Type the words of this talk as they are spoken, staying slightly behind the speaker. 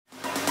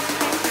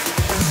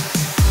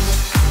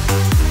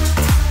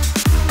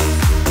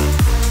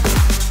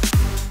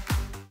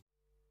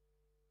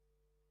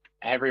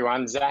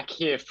everyone, Zach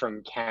here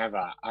from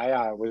Canva.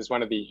 I was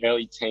one of the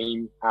early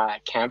team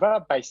at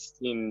Canva based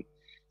in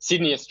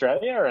Sydney,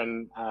 Australia.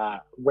 And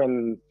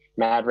when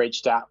Mad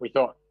reached out, we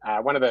thought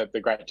one of the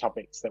great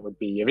topics that would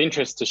be of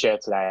interest to share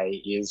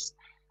today is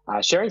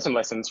sharing some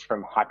lessons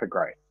from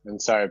Hypergrowth.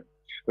 And so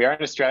we are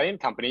an Australian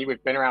company.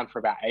 We've been around for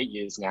about 8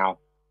 years now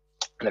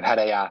and have had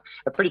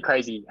a pretty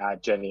crazy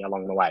journey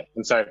along the way.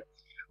 And so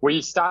we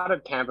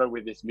started Canva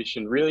with this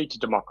mission really to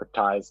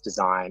democratize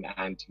design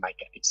and to make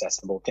it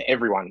accessible to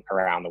everyone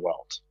around the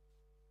world.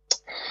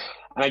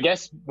 And I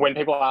guess when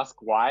people ask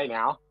why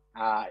now,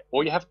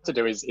 all you have to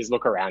do is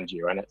look around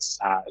you. And it's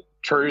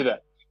true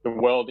that the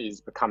world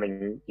is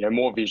becoming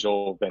more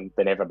visual than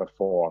ever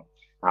before.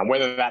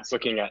 Whether that's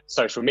looking at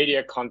social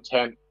media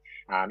content,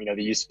 the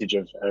usage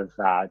of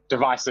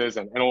devices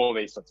and all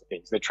these sorts of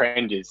things. The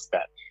trend is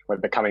that we're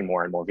becoming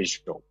more and more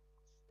visual.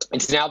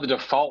 It's now the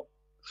default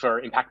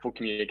for impactful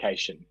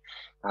communication.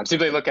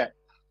 Simply look at,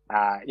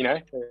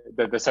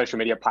 the social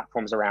media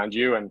platforms around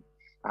you, and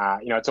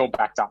it's all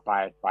backed up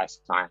by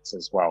science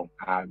as well.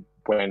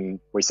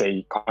 When we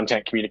see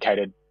content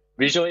communicated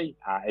visually,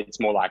 it's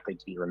more likely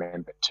to be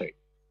remembered too.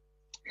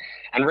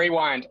 And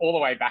rewind all the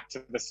way back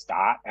to the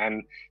start,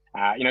 and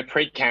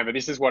pre-Canva,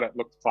 this is what it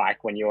looked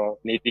like when you're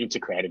needing to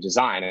create a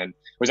design. And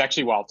it was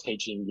actually while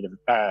teaching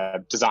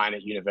design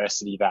at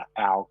university that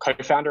our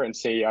co-founder and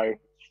CEO,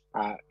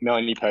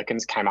 Melanie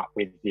Perkins, came up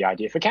with the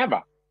idea for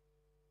Canva.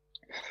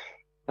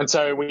 And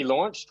so we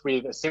launched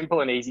with a simple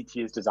and easy to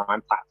use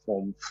design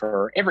platform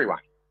for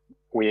everyone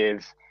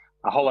with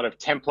a whole lot of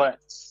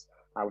templates.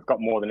 We've got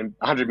more than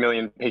 100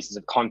 million pieces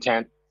of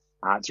content.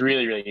 It's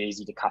really, really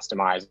easy to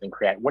customize and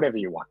create whatever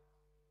you want.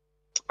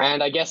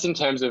 And I guess in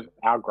terms of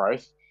our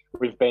growth,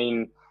 we've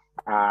been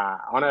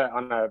on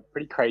a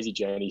pretty crazy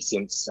journey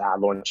since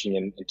launching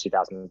in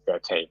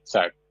 2013.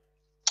 So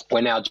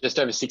we're now just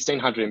over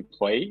 1,600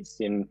 employees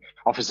in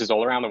offices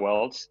all around the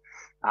world.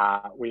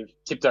 We've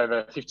tipped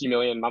over 50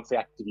 million monthly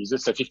active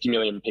users, so 50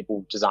 million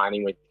people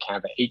designing with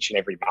Canva each and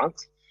every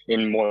month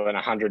in more than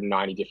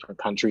 190 different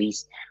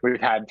countries.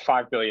 We've had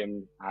 5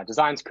 billion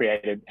designs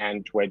created,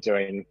 and we're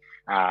doing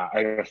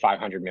over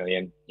 500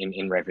 million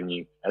in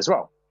revenue as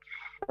well.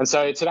 And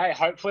so today,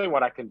 hopefully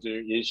what I can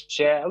do is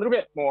share a little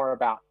bit more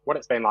about what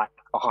it's been like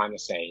behind the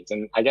scenes,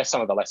 and I guess some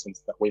of the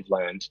lessons that we've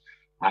learned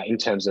in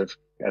terms of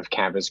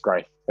Canva's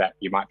growth that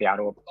you might be able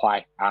to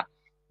apply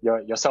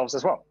yourselves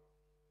as well.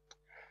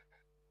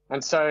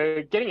 And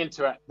so getting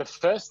into it, the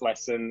first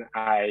lesson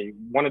I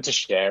wanted to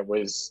share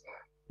was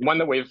one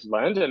that we've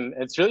learned, and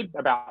it's really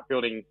about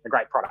building a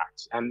great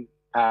product and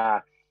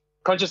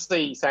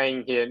consciously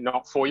saying here,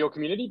 not for your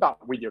community,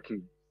 but with your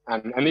community.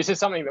 And this is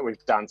something that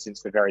we've done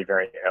since the very,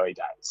 very early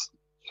days.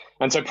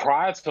 And so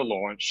prior to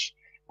launch,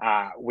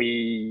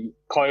 we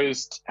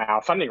closed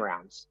our funding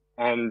rounds.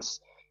 And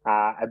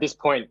at this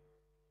point,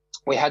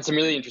 we had some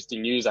really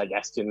interesting news, I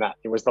guess, in that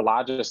it was the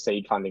largest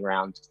seed funding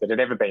round that had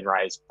ever been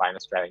raised by an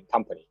Australian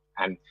company.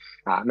 And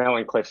Mel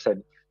and Cliff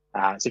had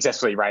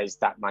successfully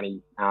raised that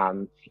money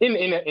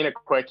in a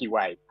quirky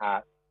way,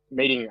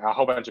 meeting a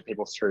whole bunch of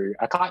people through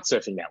a kite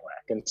surfing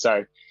network. And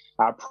so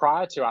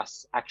prior to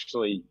us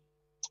actually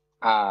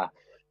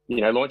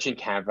launching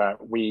Canva,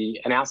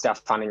 we announced our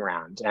funding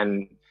round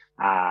and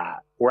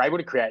were able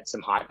to create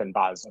some hype and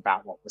buzz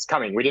about what was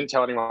coming. We didn't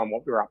tell anyone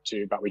what we were up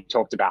to, but we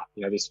talked about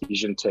this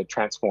vision to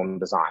transform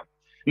design.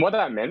 And what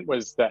that meant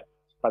was that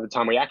by the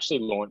time we actually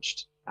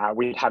launched,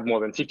 we'd had more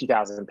than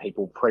 50,000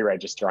 people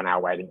pre-register on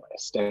our waiting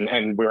list,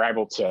 and we were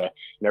able to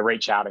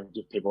reach out and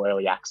give people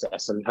early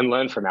access and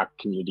learn from our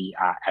community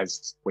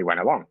as we went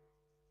along.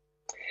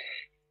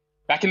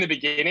 Back in the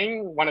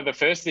beginning, one of the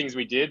first things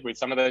we did with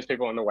some of those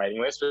people on the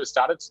waiting list was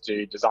started to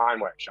do design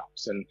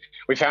workshops. And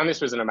we found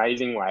this was an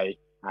amazing way.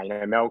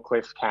 Mel,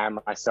 Cliff, Cam,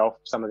 myself,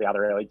 some of the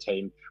other early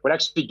team would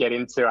actually get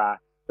into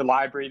the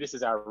library. This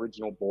is our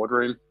original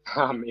boardroom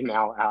in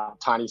our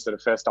tiny sort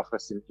of first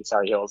office in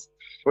Surrey Hills.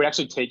 We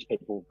actually teach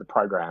people the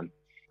program,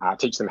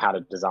 teach them how to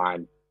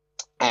design.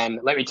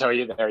 And let me tell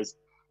you, there is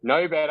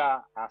no better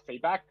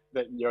feedback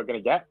that you're going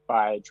to get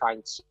by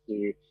trying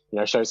to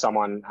show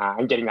someone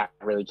and getting that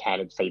really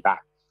candid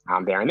feedback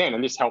there and then.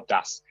 And this helped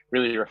us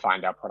really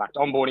refine our product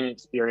onboarding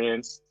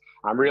experience,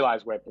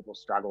 realize where people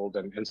struggled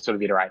and sort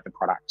of iterate the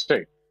product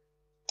too.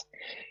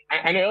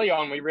 And early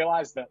on, we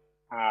realized that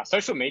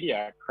social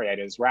media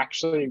creators were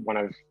actually one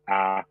of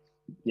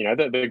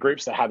the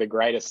groups that had the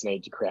greatest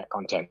need to create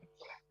content.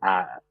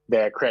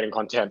 They're creating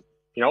content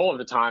all of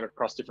the time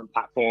across different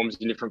platforms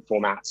in different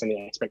formats, and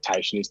the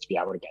expectation is to be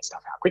able to get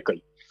stuff out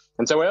quickly.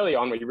 And so early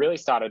on, we really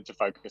started to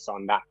focus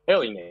on that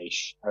early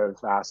niche of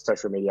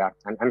social media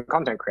and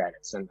content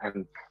creators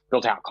and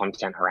built out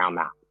content around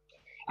that.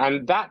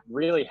 And that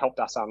really helped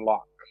us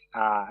unlock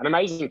an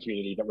amazing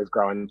community that we've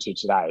grown to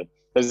today.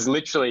 There's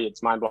literally,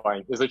 it's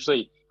mind-blowing, there's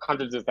literally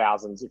hundreds of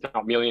thousands, if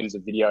not millions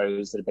of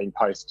videos that have been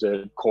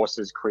posted,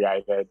 courses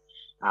created,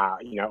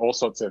 all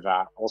sorts of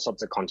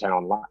content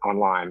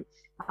online.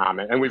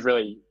 And we've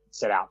really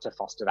set out to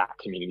foster that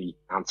community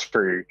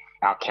through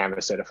our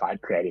Canva Certified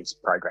Creatives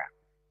program.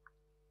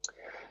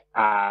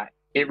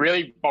 it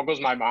really boggles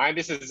my mind.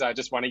 This is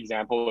just one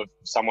example of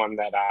someone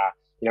that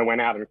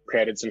went out and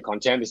created some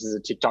content. This is a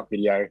TikTok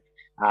video,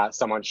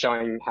 someone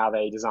showing how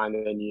they designed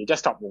their new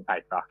desktop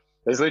wallpaper.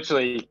 There's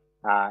literally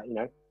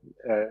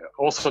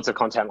all sorts of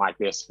content like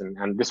this,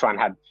 and this one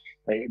had,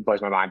 it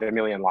blows my mind, 1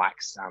 million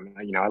likes,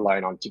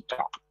 alone on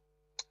TikTok.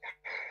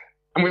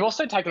 And we've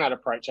also taken that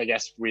approach, I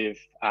guess, with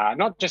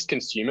not just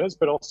consumers,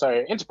 but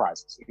also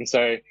enterprises. And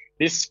so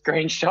this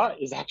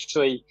screenshot is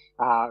actually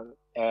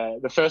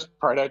the first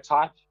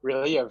prototype,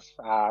 really, of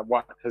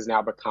what has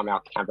now become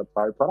our Canva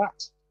Pro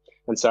product.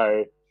 And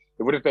so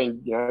it would have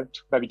been,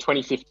 maybe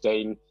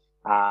 2015.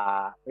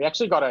 We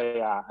actually got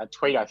a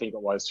tweet, I think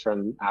it was,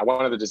 from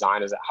one of the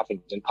designers at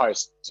Huffington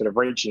Post, sort of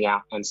reaching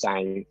out and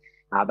saying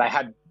they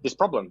had this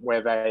problem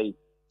where they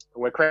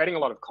were creating a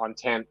lot of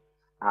content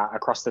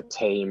across the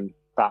team,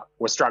 but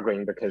were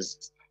struggling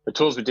because the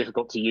tools were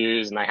difficult to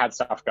use and they had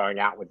stuff going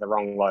out with the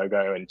wrong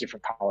logo and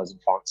different colors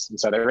and fonts. And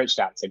so they reached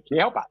out and said, can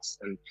you help us?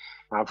 And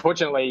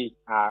fortunately,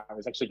 I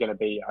was actually going to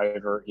be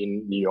over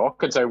in New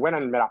York. And so I went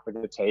and met up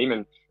with the team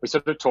and we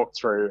sort of talked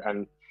through,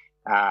 and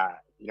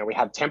we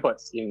had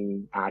templates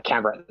in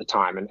Canva at the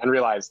time, and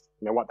realized,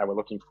 what they were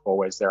looking for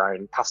was their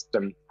own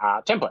custom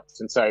templates.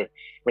 And so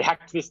we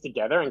hacked this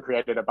together and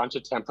created a bunch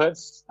of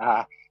templates,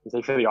 for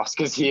the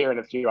Oscars here and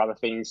a few other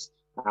things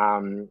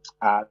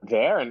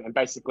there. And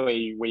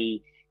basically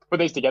we put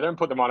these together and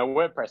put them on a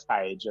WordPress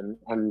page,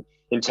 and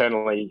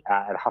internally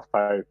at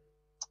HuffPo,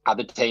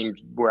 the team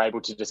were able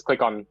to just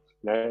click on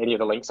any of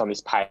the links on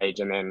this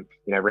page and then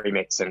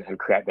remix and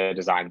create their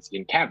designs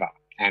in Canva.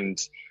 And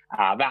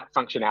that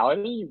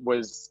functionality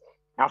was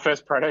our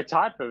first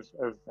prototype of,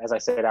 as I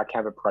said, our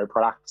Canva Pro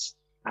products,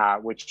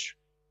 which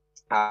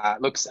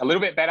looks a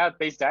little bit better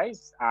these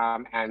days,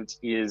 and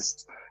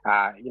is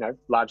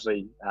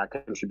largely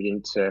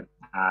contributing to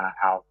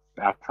our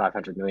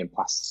 500 million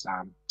plus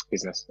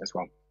business as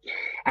well.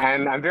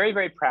 And I'm very,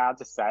 very proud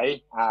to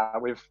say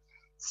we've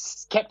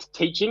kept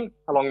teaching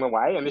along the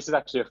way. And this is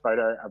actually a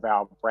photo of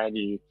our brand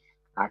new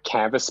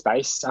Canva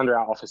space under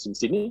our office in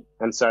Sydney.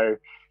 And so,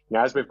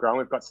 as we've grown,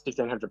 we've got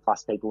 1,600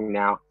 plus people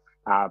now.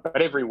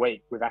 But every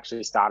week we've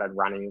actually started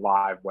running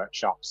live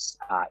workshops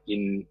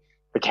in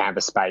the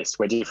Canva space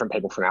where different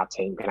people from our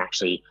team can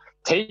actually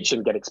teach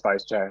and get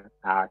exposed to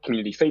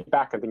community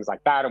feedback and things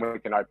like that. And we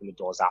can open the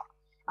doors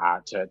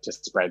up to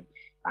spread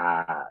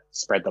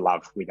the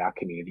love with our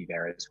community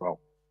there as well.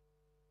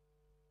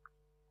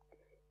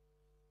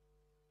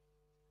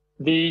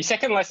 The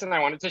second lesson I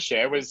wanted to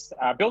share was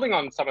building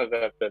on some of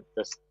the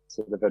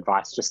sort of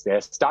advice just there,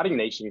 starting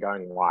niche and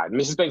going wide. And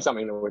this has been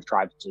something that we've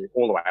tried to do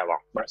all the way along,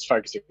 where it's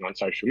focusing on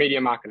social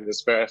media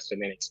marketers first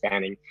and then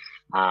expanding,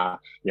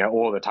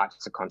 all the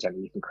types of content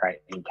that you can create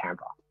in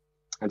Canva.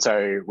 And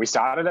so we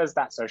started as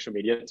that social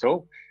media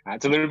tool.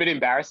 It's a little bit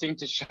embarrassing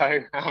to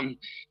show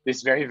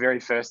this very,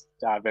 very first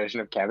version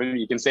of Canva.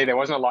 You can see there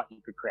wasn't a lot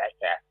you could create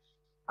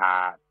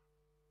there.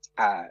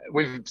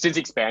 We've since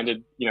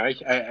expanded,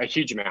 a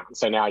huge amount.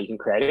 So now you can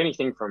create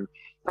anything from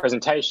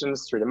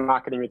presentations through to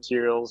marketing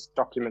materials,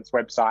 documents,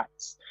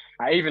 websites,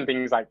 even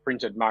things like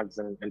printed mugs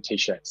and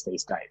t-shirts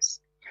these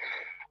days.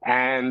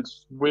 And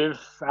we've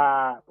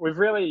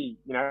really,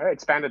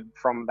 expanded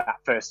from that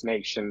first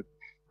niche. And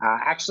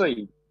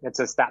actually, it's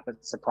a stat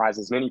that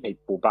surprises many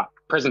people, but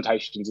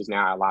presentations is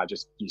now our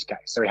largest use case.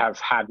 So we have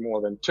had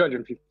more than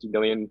 250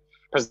 million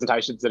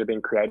presentations that have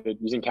been created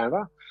using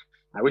Canva,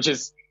 which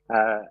is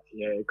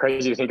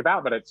crazy to think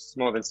about, but it's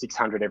more than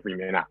 600 every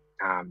minute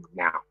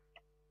now.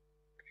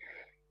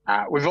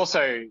 We've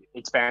also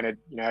expanded,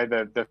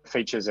 the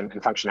features and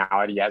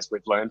functionality as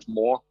we've learned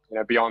more,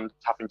 beyond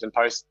Huffington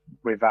Post.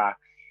 We've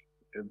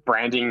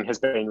branding has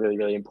been really,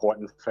 really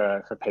important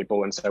for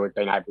people, and so we've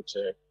been able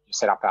to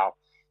set up our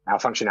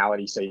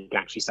functionality so you can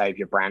actually save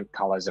your brand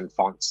colors and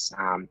fonts,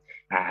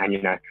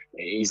 and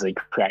easily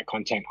create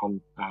content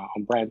on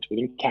brand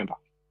within Canva.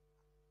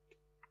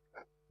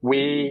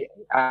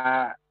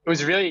 It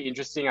was really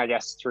interesting, I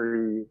guess,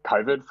 through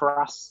COVID for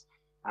us,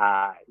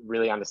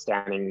 really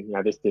understanding,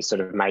 this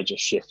sort of major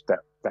shift that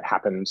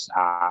happened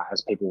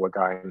as people were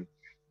going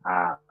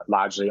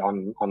largely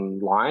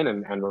online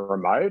and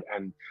remote.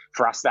 And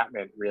for us, that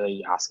meant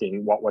really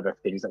asking what were the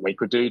things that we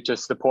could do to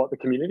support the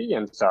community.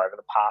 And so over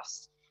the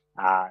past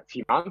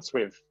few months,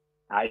 we've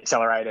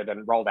accelerated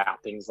and rolled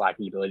out things like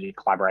the ability to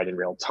collaborate in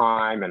real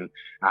time and,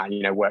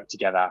 work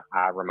together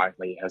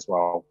remotely as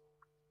well.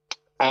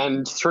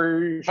 And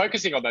through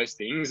focusing on those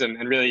things and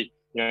really,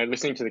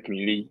 listening to the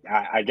community,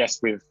 I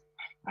guess we've,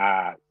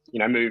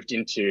 moved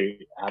into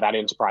that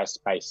enterprise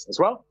space as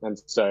well. And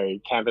so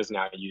Canva is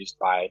now used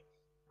by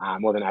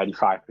more than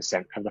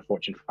 85% of the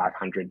Fortune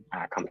 500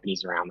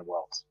 companies around the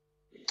world.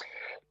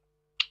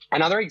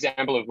 Another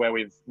example of where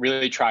we've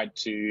really tried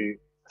to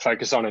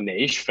focus on a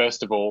niche,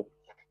 first of all,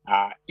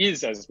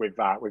 is as we've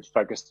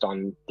focused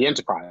on the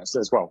enterprise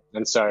as well.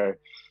 And so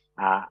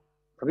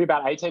probably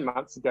about 18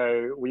 months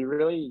ago, we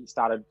really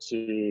started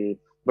to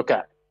look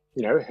at,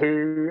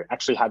 who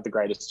actually had the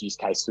greatest use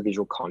case for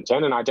visual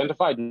content, and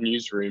identified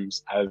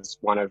newsrooms as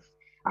one of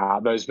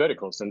those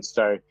verticals. And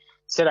so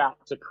set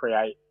out to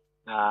create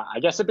I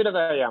guess, a bit of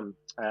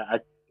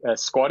a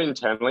squad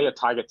internally, a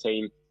Tiger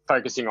team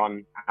focusing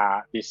on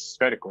this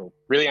vertical,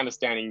 really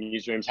understanding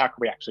newsrooms, how can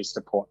we actually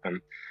support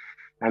them.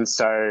 And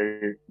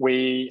so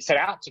we set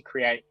out to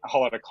create a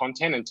whole lot of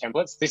content and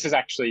templates. This is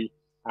actually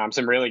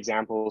some real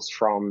examples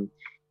from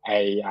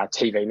a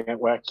TV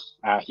network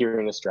here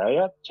in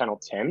Australia,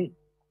 Channel 10,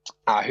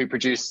 who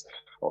produce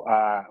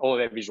all of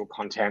their visual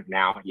content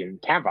now in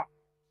Canva.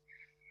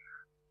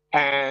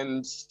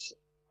 And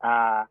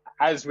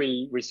as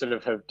we sort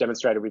of have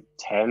demonstrated with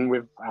 10,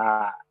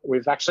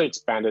 we've actually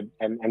expanded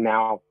and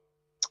now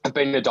have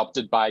been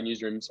adopted by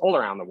newsrooms all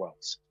around the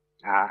world,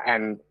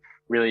 and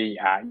really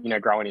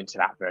growing into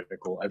that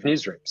vertical of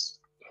newsrooms.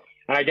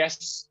 And I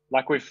guess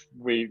like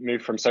we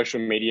moved from social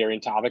media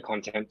into other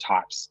content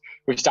types,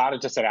 we've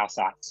started to set our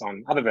sights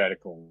on other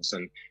verticals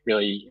and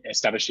really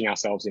establishing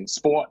ourselves in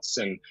sports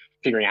and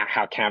figuring out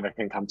how Canva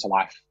can come to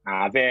life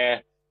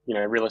there,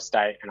 real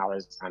estate and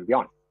others and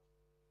beyond.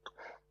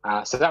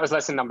 So that was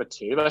lesson number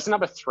 2. Lesson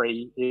number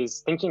 3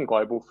 is thinking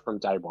global from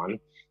day one.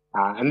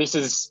 And this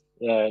is,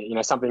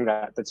 something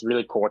that's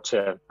really core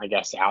to, I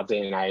guess, our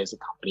DNA as a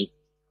company.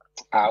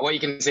 What you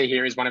can see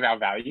here is one of our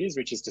values,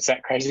 which is to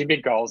set crazy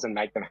big goals and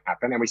make them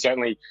happen. And we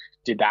certainly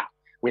did that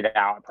with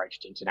our approach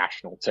to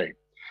international too.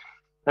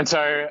 And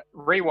so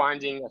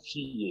rewinding a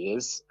few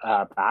years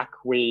back,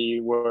 we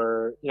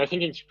were,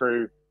 thinking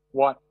through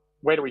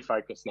where do we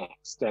focus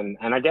next? And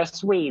I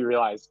guess we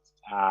realized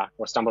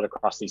or stumbled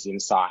across this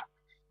insight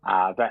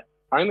that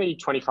only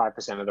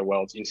 25% of the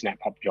world's internet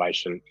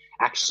population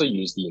actually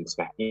use the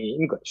internet in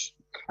English.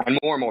 And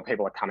more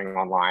people are coming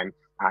online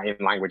in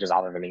languages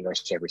other than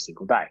English every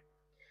single day.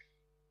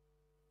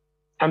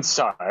 And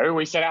so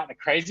we set out the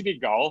crazy big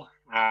goal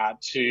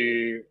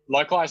to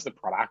localize the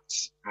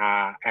product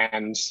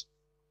and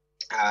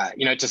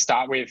to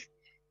start with,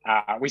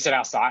 we set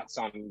our sights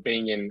on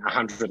being in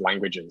 100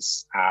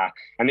 languages.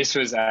 And this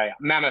was a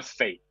mammoth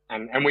feat.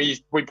 And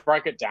we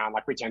broke it down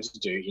like we tend to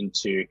do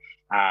into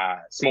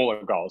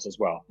smaller goals as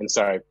well. And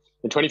so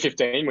in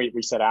 2015,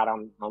 we set out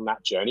on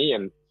that journey.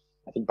 And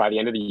I think by the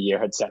end of the year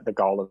had set the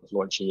goal of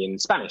launching in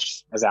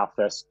Spanish as our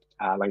first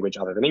language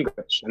other than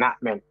English. And that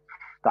meant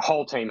the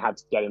whole team had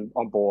to get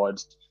on board.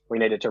 We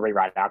needed to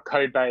rewrite our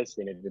code base.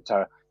 We needed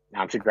to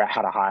figure out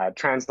how to hire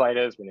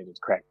translators. We needed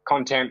to create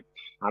content.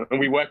 And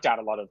we worked out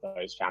a lot of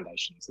those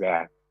foundations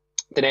there.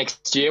 The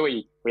next year,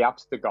 we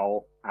upped the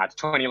goal to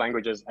 20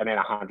 languages and then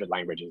 100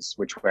 languages,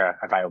 which we're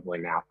available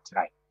in now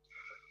today.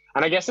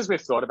 And I guess as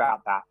we've thought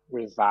about that,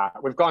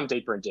 we've gone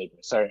deeper and deeper.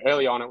 So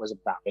early on, it was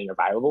about being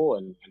available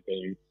and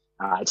being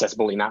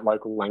accessible in that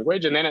local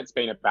language. And then it's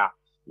been about,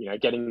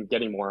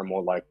 getting more and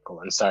more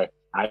local. And so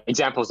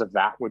examples of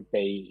that would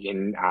be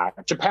in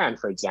Japan,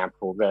 for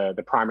example,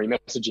 the primary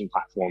messaging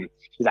platform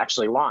is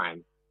actually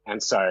Line.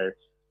 And so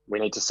we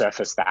need to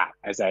surface that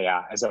as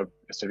a sort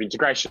of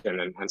integration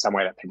and some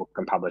way that people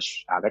can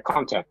publish their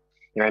content.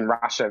 In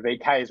Russia,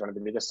 VK is one of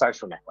the biggest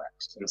social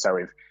networks. And so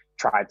we've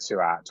tried to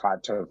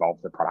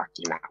evolve the product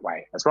in that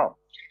way as well.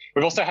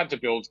 We've also had to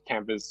build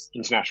Canva's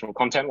international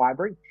content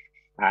library.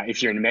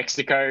 If you're in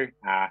Mexico,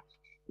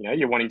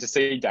 you're wanting to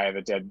see Day of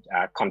the Dead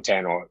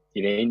content, or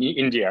in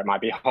India, it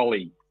might be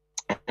Holi.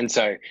 And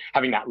so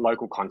having that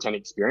local content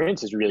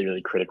experience is really,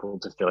 really critical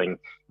to feeling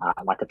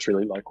like a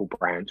truly local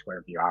brand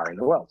wherever you are in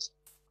the world.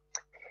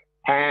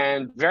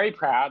 And very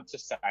proud to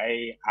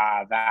say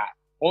that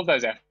all of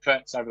those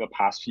efforts over the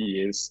past few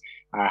years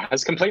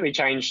has completely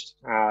changed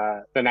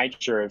the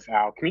nature of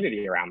our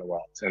community around the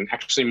world. And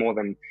actually more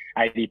than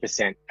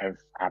 80% of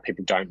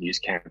people don't use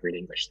Canva in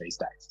English these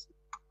days.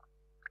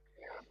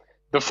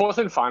 The fourth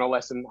and final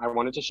lesson I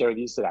wanted to share with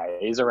you today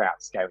is around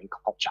scaling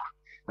culture.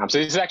 So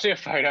this is actually a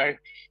photo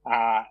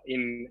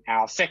in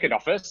our second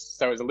office.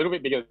 So it was a little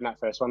bit bigger than that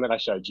first one that I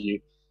showed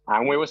you.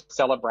 And we were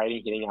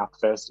celebrating hitting our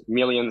first 1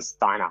 million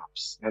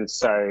signups. And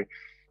so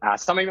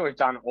something that we've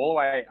done all the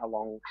way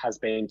along has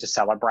been to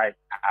celebrate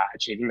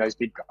achieving those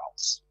big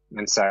goals.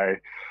 And so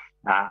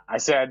I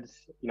said,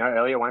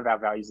 earlier, one of our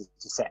values is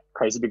to set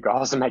crazy big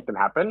goals and make them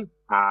happen.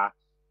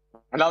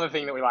 Another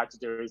thing that we like to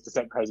do is to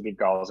set crazy big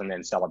goals and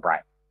then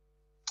celebrate.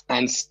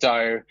 And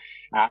so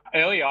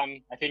early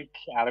on, I think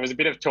there was a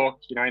bit of talk,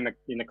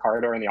 in the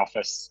corridor in the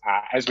office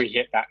as we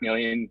hit that 1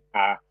 million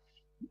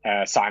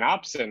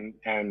signups,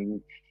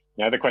 and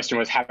the question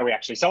was, how do we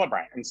actually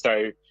celebrate? And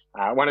so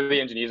one of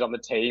the engineers on the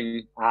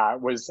team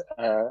was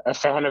a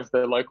fan of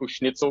the local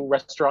schnitzel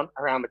restaurant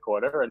around the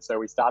corner, and so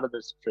we started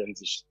this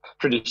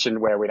tradition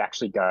where we'd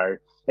actually go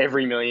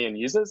every 1 million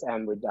users,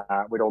 and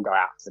we'd all go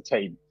out as a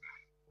team.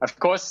 Of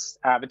course,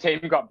 the team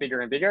got bigger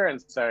and bigger, and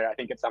so I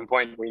think at some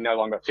point we no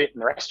longer fit in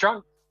the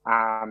restaurant,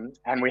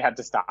 and we had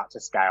to start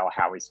to scale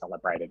how we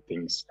celebrated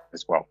things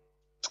as well.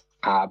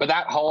 But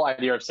that whole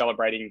idea of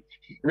celebrating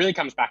really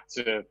comes back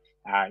to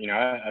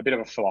a bit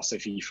of a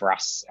philosophy for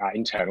us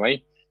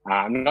internally.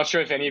 I'm not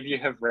sure if any of you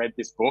have read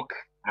this book.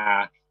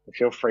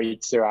 Feel free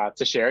to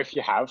share if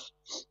you have.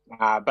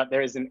 But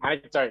there is an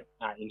anecdote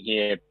in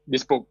here.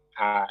 This book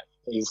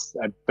is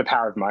The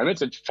Power of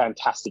Moments. It's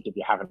fantastic if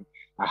you haven't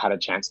had a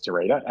chance to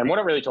read it. And what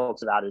it really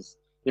talks about is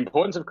the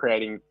importance of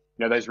creating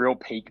those real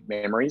peak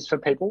memories for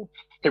people.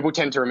 People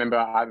tend to remember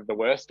either the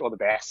worst or the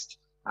best.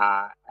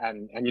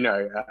 And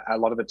a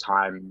lot of the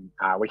time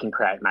we can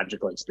create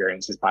magical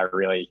experiences by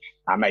really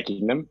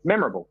making them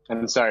memorable.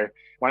 And so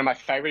one of my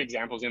favorite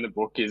examples in the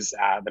book is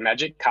the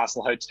Magic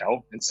Castle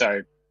Hotel. And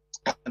so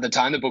at the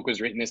time the book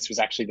was written, this was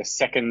actually the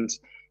second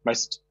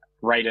most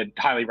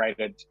highly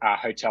rated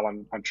hotel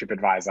on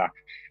TripAdvisor.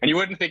 And you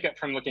wouldn't think it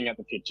from looking at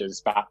the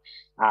pictures, but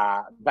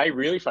they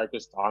really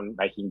focused on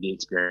making the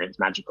experience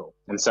magical.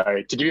 And so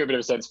to give you a bit of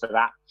a sense for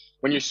that,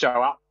 when you show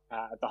up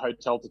at the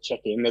hotel to check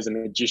in, there's a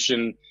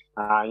magician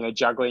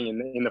juggling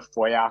in the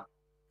foyer.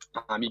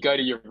 You go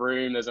to your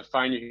room, there's a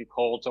phone you can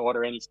call to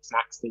order any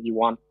snacks that you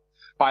want.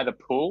 By the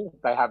pool,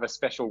 they have a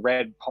special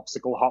red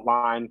popsicle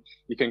hotline.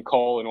 You can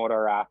call and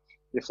order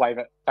your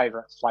favorite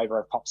flavor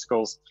of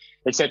popsicles,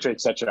 et cetera, et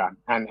cetera.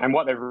 And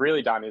what they've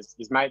really done is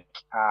make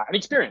an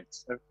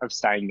experience of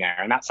staying there.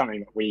 And that's something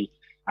that we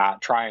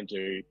try and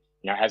do,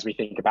 as we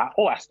think about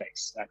all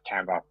aspects at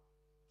Canva.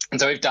 And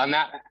so we've done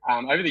that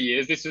over the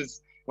years. This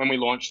is when we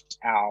launched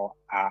our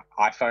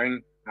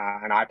iPhone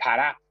and iPad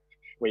app.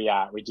 We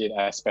did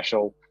a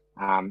special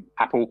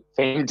Apple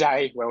themed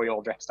day where we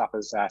all dressed up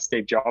as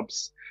Steve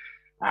Jobs.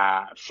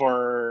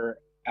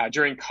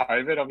 During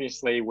COVID,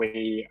 obviously,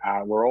 we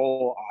were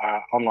all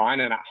online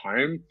and at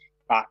home.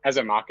 But as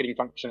a marketing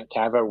function at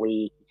Canva,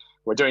 we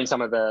were doing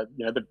some of the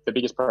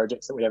biggest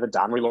projects that we ever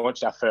done. We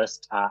launched our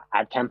first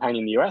ad campaign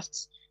in the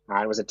US.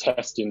 It was a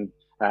test in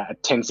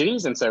 10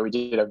 cities. And so we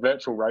did a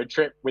virtual road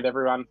trip with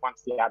everyone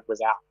once the ad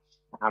was out.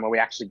 And we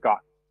actually got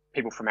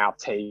people from our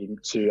team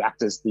to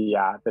act as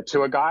the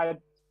tour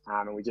guide.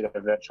 And we did a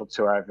virtual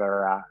tour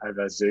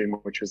over Zoom,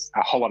 which was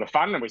a whole lot of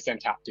fun. And we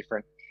sent out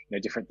different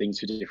things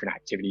for different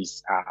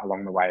activities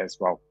along the way as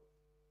well.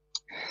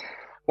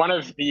 One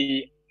of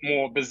the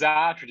more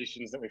bizarre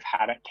traditions that we've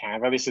had at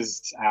Canva, this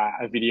is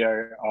a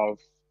video of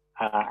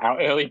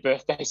our early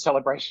birthday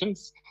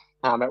celebrations.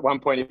 At one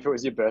point, if it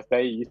was your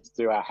birthday, you used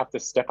to have to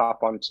step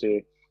up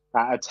onto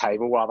a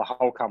table while the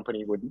whole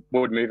company would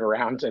move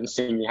around and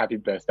sing you happy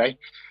birthday.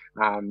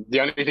 The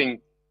only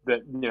thing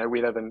that,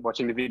 weirder than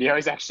watching the video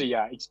is actually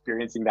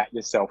experiencing that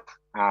yourself.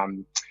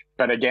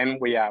 But again,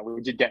 we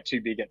did get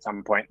too big at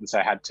some point, and so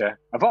had to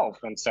evolve.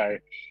 And so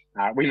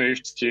we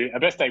moved to a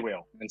birthday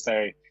wheel. And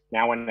so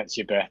now when it's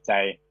your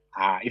birthday,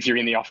 if you're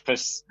in the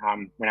office,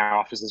 when our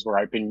offices were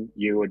open,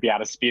 you would be able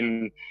to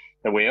spin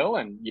the wheel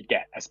and you'd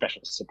get a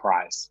special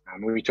surprise.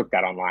 We took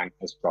that online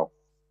as well.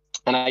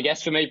 And I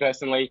guess for me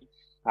personally,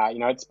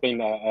 it's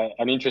been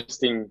an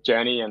interesting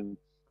journey and,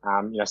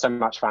 so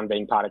much fun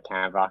being part of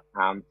Canva.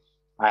 I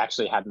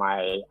actually had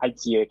my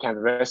 8th year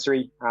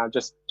Canvaversary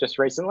just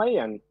recently,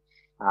 and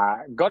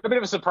got a bit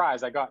of a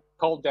surprise. I got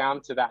called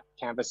down to that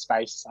Canva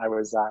space I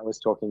was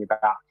talking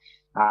about,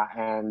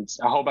 and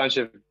a whole bunch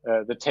of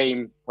the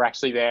team were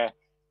actually there,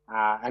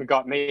 and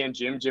got me and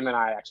Jim. Jim and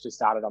I actually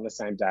started on the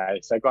same day,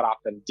 so I got up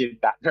and did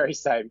that very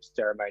same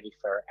ceremony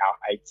for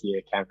our 8th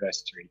year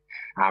Canvaversary.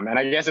 And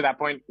I guess at that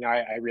point,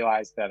 I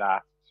realized that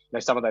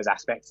some of those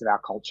aspects of our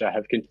culture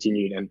have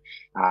continued, and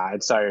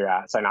it's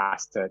so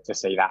nice to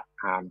see that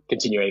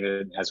continue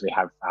even as we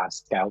have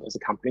scaled as a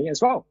company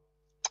as well.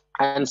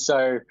 And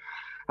so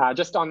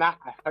just on that,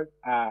 I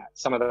hope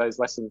some of those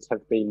lessons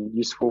have been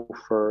useful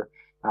for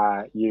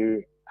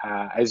you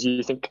as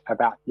you think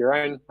about your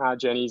own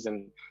journeys,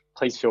 and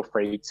please feel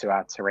free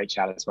to reach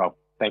out as well.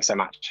 Thanks so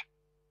much.